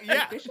like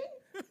Yeah. fishing?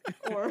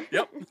 Or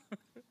Yep.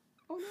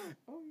 oh no!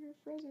 Oh, you're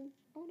frozen.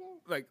 Oh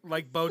no!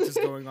 Like boats is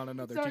going on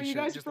another Sorry, you t-shirt.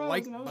 guys Just froze,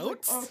 like and I was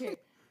boats? like, oh, okay.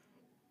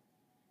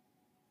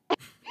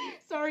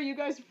 Sorry, you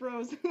guys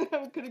froze.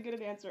 I couldn't get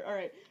an answer. All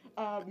right.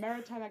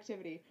 Maritime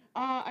activity.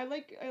 I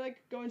like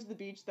going to the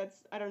beach.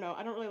 That's I don't know.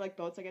 I don't really like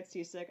boats. I get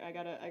seasick. I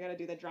gotta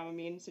do that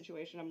Dramamine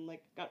situation. I'm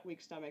like got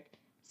weak stomach.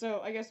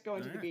 So I guess going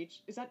to the Alright.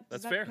 beach. Does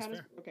That's that fair. count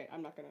That's as- Okay,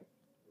 I'm not gonna.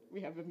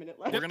 We have a minute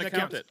left. We're going to that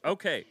count counts. it.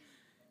 Okay.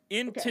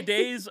 In Okay.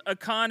 today's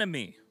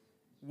economy,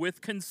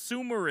 with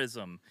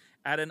consumerism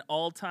at an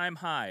all-time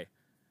high,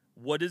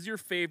 what is your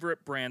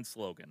favorite brand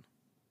slogan?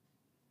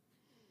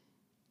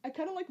 I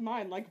kind of like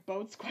mine, like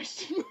boats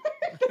question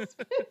mark.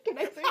 Can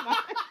I say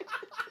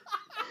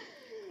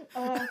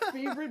mine?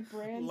 Favorite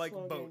brand Like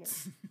slogan.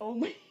 boats. Oh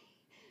my.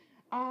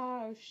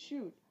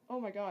 Shoot.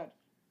 Oh my god.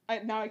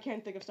 Now I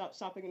can't think of stop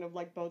thinking of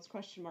like boats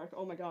question mark.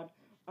 Oh my god.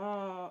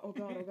 Oh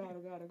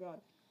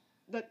god.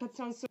 That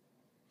sounds so.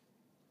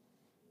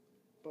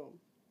 Boom.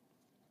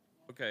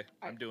 Okay,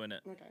 I'm doing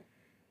it. Okay.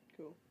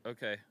 Cool.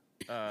 Okay.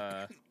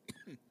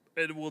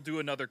 And we'll do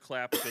another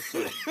clap just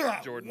so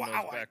Jordan knows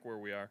back where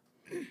we are.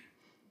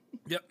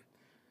 Yep.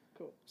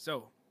 Cool.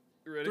 So,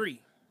 You ready?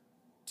 3,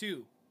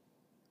 2.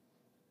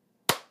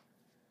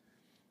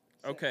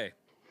 Okay.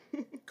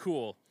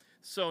 Cool.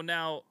 So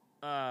now,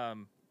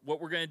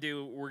 what we're gonna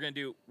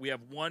do, we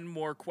have one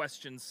more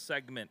question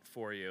segment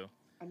for you.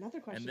 Another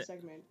question the-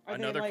 segment.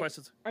 another they, like,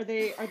 questions- Are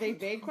they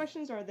vague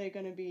questions, or are they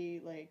gonna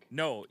be like?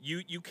 No,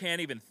 you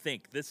can't even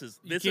think. This is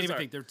You this can't is even our,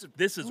 think. They're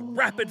this is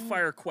rapid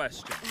fire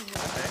questions.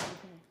 Okay.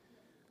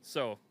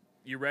 So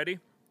you ready?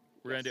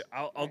 We're gonna do. Yes.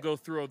 I'll Right.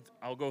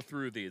 go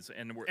through these,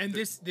 and we're And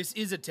this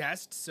is a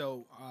test,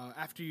 so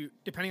after you,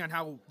 depending on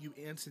how you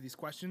answer these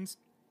questions,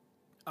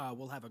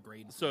 we'll have a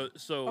grade. So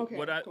Okay,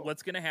 cool.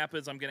 what's gonna happen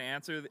is I'm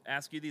gonna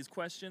ask you these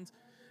questions.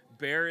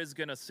 Bear is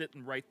gonna sit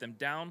and write them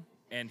down,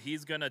 and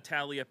he's gonna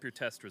tally up your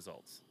test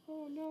results.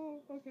 Oh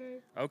no.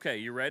 Okay. Okay,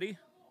 you ready?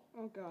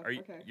 Oh god. Are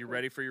you okay. you cool.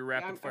 ready for your Yeah,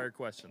 rapid fire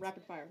questions?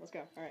 Rapid fire. Let's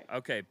go. All right.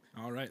 Okay,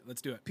 All right,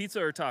 let's do it.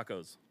 pizza or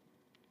tacos?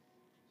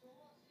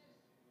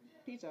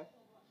 Pizza.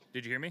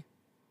 Did you hear me?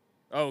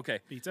 Oh, okay.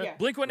 Pizza. Yeah.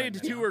 Blink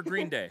 182 or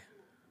Green Day?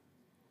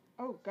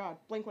 Oh god.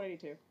 Blink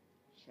 182.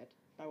 Shit.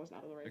 That was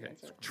not the right Okay.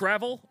 answer.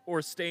 Travel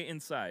or stay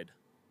inside?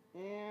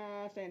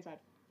 Yeah. Stay inside.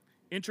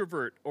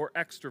 Introvert or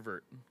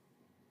extrovert?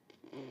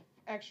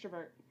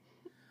 Extrovert.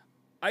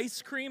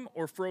 Ice cream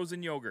or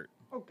frozen yogurt?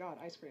 Oh god.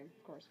 Ice cream.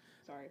 Of course.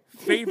 Sorry.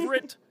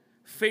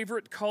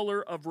 Favorite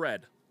color of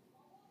red?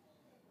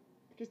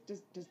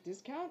 Does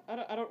this count?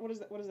 I don't. What is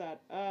that? What is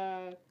that?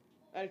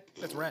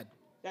 That's red.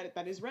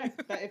 That is red.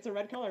 It's a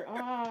red color.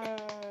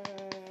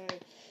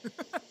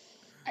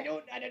 I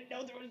don't know.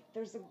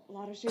 There's a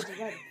lot of shades of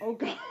red. Oh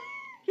god.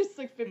 Just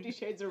like 50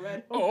 shades of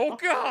red. Oh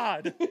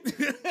God!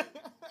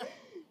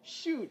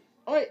 Shoot.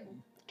 Oh, wait.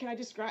 Can I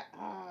describe?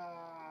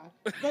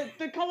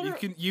 The color.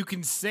 You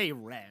can say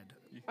red.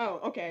 Oh,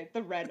 okay.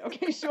 The red.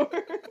 Okay, sure.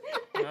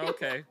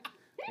 Okay.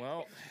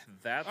 Well,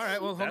 that's All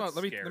right. Well, hold on. that's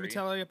Let me scary.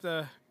 tally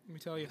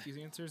up these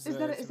answers. Is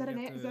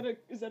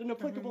that an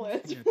applicable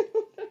answer?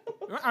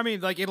 I mean,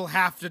 like it'll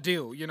have to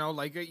do. You know,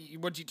 like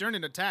once you turn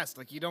in a test,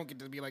 like you don't get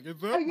to be like, is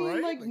that I mean,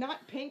 right? like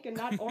not pink and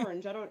not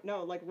orange. I don't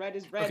know. Like red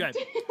is red. Okay.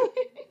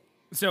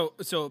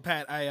 So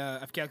Pat,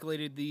 I've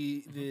calculated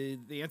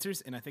the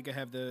answers, and I think I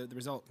have the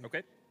result.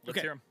 Okay, let's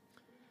Okay. hear them.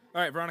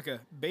 All right,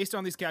 Veronica. Based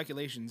on these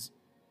calculations,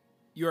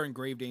 you are in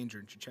grave danger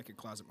and should check your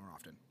closet more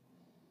often.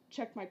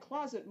 Check my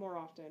closet more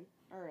often.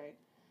 All right.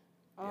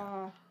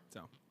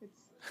 So,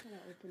 It's kind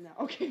of open now.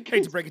 Okay, hate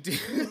good. to break it to you,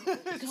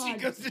 she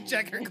God goes to damn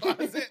check her it.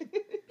 closet.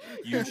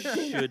 You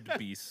should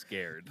be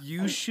scared.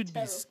 You should be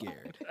terrified.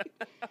 scared.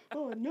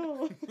 Oh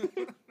no.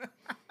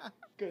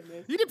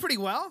 Goodness. You did pretty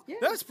well. Yeah.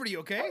 That was pretty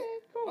okay. Okay,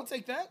 cool. I'll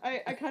take that.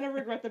 I kind of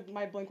regret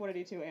my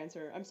Blink-182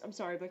 answer. I'm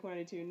sorry,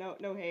 Blink-182.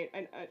 No hate.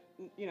 I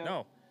you know.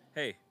 No.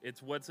 Hey,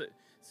 it's what's it.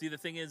 See, the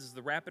thing is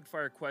the rapid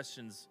fire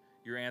questions.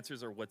 Your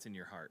answers are what's in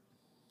your heart.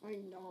 I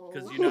know.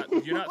 Because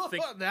you're not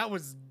thinking. That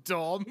was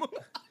dumb.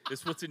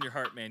 It's what's in your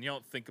heart, man. You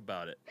don't think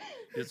about it.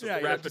 It's Yeah,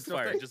 rapid just don't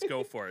fire. think. Just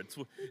go for it.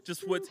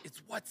 It's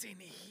what's in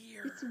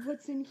here. It's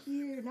what's in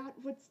here, not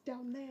what's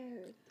down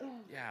there. Ugh.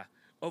 Yeah.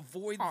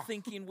 Avoid Oh.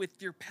 thinking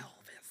with your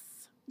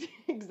pelvis.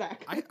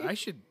 Exactly. I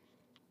should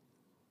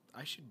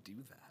do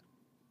that.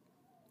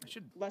 I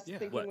should Less yeah.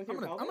 thinking What? with I'm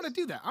your gonna pelvis.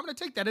 do that. I'm gonna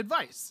take that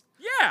advice.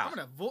 Yeah. I'm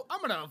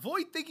gonna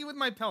avoid thinking with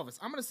my pelvis.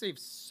 I'm gonna save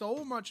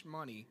so much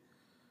money.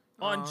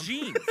 On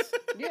jeans.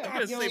 Yeah, I'm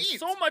gonna you'll- save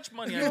so much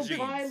money on You'll jeans.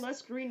 buy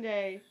less Green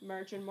Day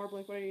merch and more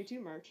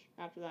Blink-182 merch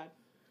after that.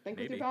 Think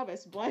with Maybe. your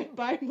pelvis. Buy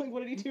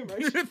Blink-182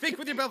 merch. Think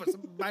with your pelvis.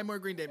 Buy more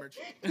Green Day merch.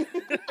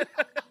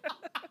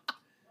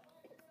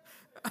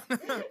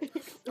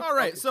 All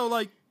right, so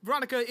like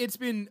Veronica, it's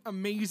been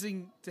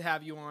amazing to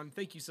have you on.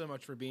 Thank you so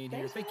much for being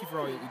here. Thanks Thank for you for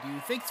all that having you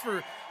do. Thanks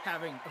for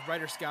having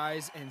Brighter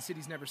Skies and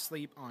Cities Never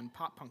Sleep on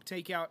Pop Punk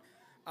Takeout.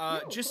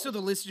 Just so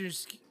the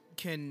listeners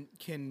can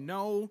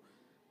know,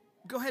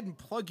 go ahead and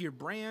plug your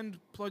brand,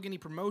 plug any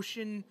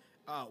promotion.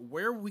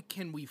 Where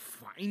can we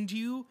find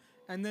you,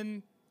 and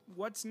then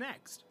what's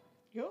next?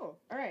 Cool.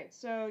 All right.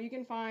 So you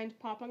can find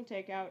Pop Punk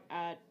Takeout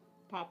at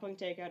Pop Punk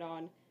Takeout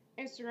on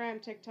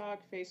Instagram, TikTok,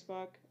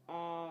 Facebook,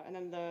 and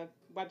then the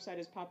website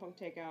is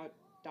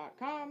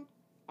poppunktakeout.com.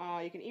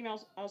 You can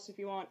email us if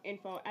you want,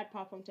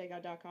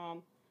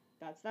 info@poppunktakeout.com.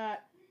 That's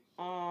that.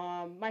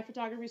 My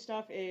photography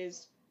stuff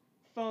is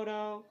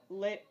Photo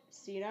Lit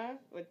Sina.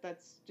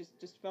 That's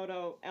just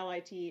photo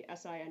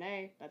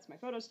LITSINA. That's my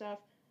photo stuff.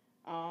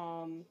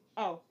 And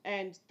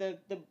the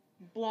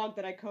blog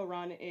that I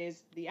co-run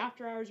is the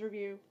After Hours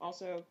Review,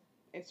 also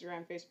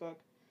Instagram, Facebook,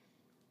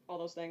 all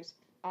those things.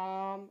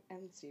 And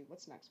let's see,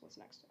 what's next?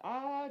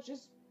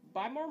 Just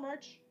buy more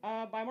merch,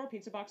 buy more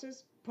pizza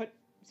boxes, put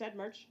said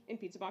merch in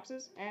pizza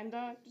boxes, and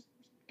just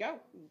go.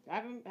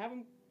 Have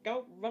them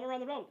go run around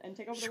the world and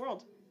take over the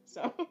world.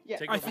 So, yeah.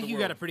 Take I over think the you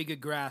got a world. pretty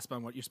good grasp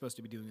on what you're supposed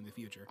to be doing in the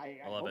future. I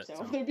love hope it. so.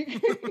 So- That'd be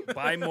great.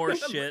 Buy more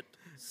shit,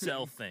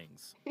 sell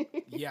things.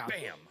 Yeah.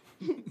 Bam.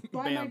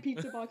 Buy my Bam.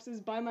 pizza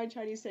boxes, buy my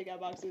Chinese takeout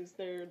boxes.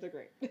 They're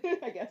great,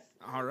 I guess.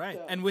 All right.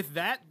 So- And with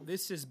that,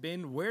 this has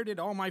been Where Did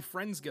All My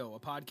Friends Go? A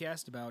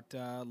podcast about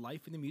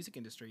life in the music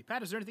industry.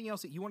 Pat, is there anything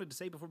else that you wanted to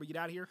say before we get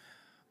out of here?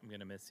 I'm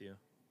gonna miss you.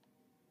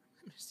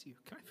 I miss you.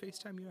 Can I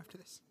FaceTime you after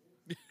this?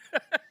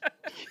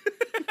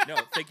 No,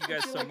 thank you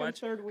guys I feel so like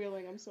much. I'm third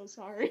wheeling. I'm so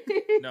sorry.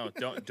 No,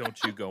 don't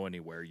you go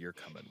anywhere. You're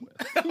coming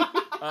with.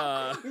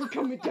 You're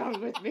coming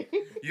down with me.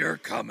 You're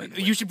coming.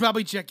 You should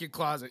probably check your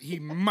closet. He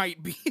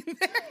might be in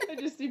there. I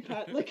just see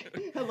Pat like,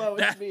 hello,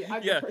 it's That- me.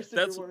 I'm yeah, the person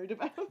that's- you're worried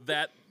about.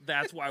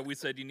 That's why we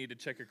said you need to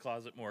check your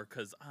closet more,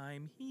 because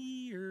I'm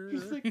here.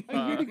 He's like,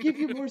 I'm here to give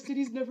you more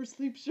Cities Never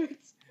Sleep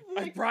shirts.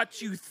 I Like,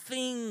 brought you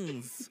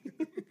things.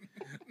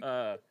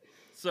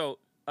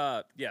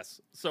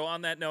 Yes. So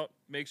on that note,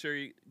 make sure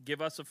you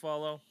give us a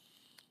follow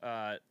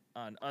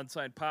on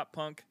Unsigned Pop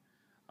Punk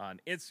on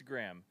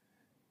Instagram,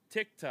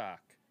 TikTok.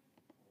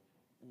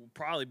 We'll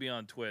probably be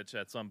on Twitch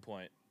at some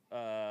point.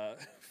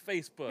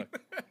 Facebook.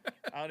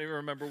 I don't even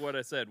remember what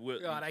I said.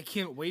 God, I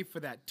can't wait for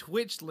that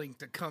Twitch link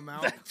to come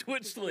out. That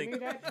Twitch Give me link.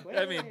 that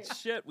I mean, Twitch.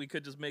 shit, we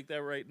could just make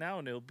that right now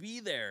and it'll be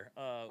there.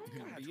 God,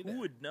 be who there.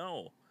 would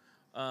know?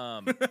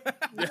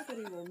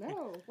 Nobody will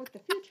know what the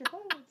future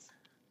holds.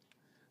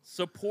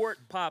 Support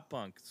pop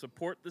punk.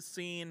 Support the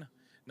scene.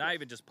 Not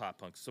even just pop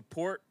punk.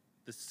 Support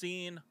the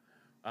scene.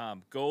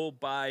 Go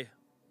buy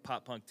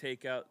Pop Punk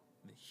Takeout.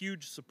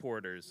 Huge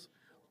supporters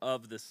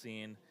of the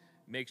scene.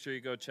 Make sure you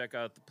go check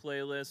out the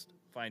playlist.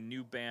 Find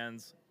new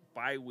bands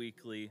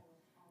bi-weekly.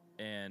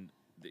 And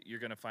you're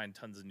going to find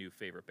tons of new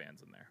favorite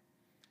bands in there.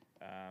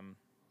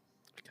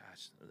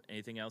 Gosh,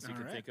 anything else you All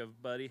can right. think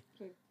of, buddy?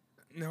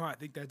 No, I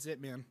think that's it,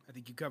 man. I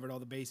think you covered all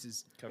the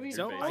bases. Cover I mean, your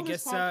So, base. I follow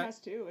this guess,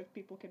 podcast too, if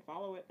people can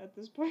follow it at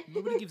this point.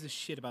 Nobody gives a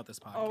shit about this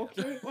podcast. Oh,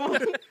 okay. Well,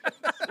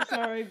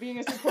 sorry, being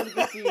a support of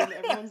the scene,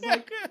 everyone's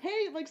like,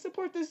 hey, like,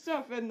 support this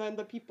stuff. And then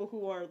the people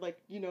who are, like,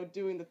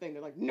 doing the thing,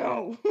 they're like,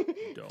 no,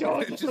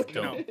 don't Just look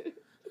don't. at it.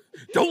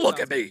 Don't look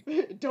at me.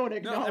 Don't No,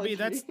 acknowledge I mean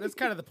me. that's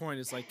kind of the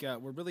point. Is like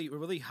we're really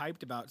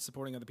hyped about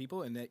supporting other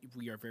people, and that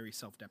we are very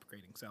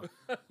self-deprecating. So,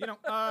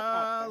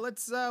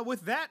 let's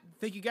with that.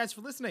 Thank you guys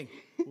for listening.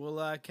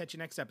 We'll catch you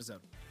next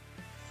episode.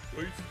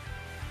 Peace.